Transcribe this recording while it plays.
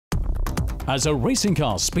As a racing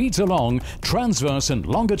car speeds along, transverse and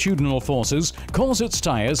longitudinal forces cause its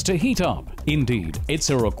tires to heat up. Indeed, it's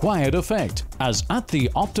a required effect, as at the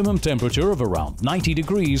optimum temperature of around 90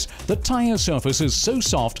 degrees, the tire surface is so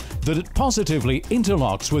soft that it positively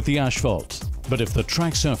interlocks with the asphalt. But if the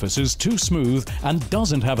track surface is too smooth and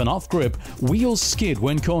doesn't have enough grip, wheels skid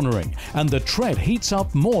when cornering, and the tread heats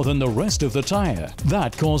up more than the rest of the tire.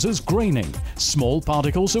 That causes graining, small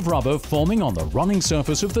particles of rubber forming on the running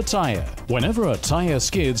surface of the tire. Whenever a tire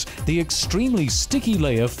skids, the extremely sticky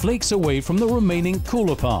layer flakes away from the remaining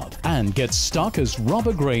cooler part and gets stuck as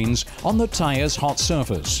rubber grains on the tire's hot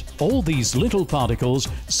surface. All these little particles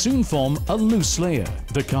soon form a loose layer.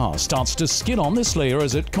 The car starts to skid on this layer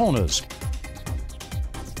as it corners.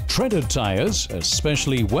 Treaded tires,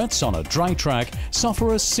 especially wets on a dry track,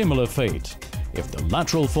 suffer a similar fate. If the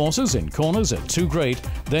lateral forces in corners are too great,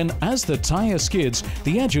 then as the tire skids,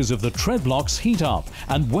 the edges of the tread blocks heat up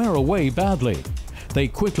and wear away badly. They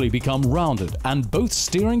quickly become rounded and both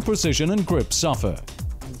steering precision and grip suffer.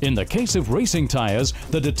 In the case of racing tires,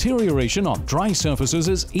 the deterioration on dry surfaces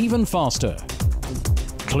is even faster.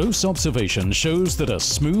 Close observation shows that a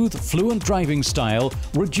smooth, fluent driving style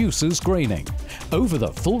reduces graining. Over the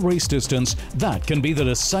full race distance, that can be the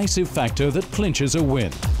decisive factor that clinches a win.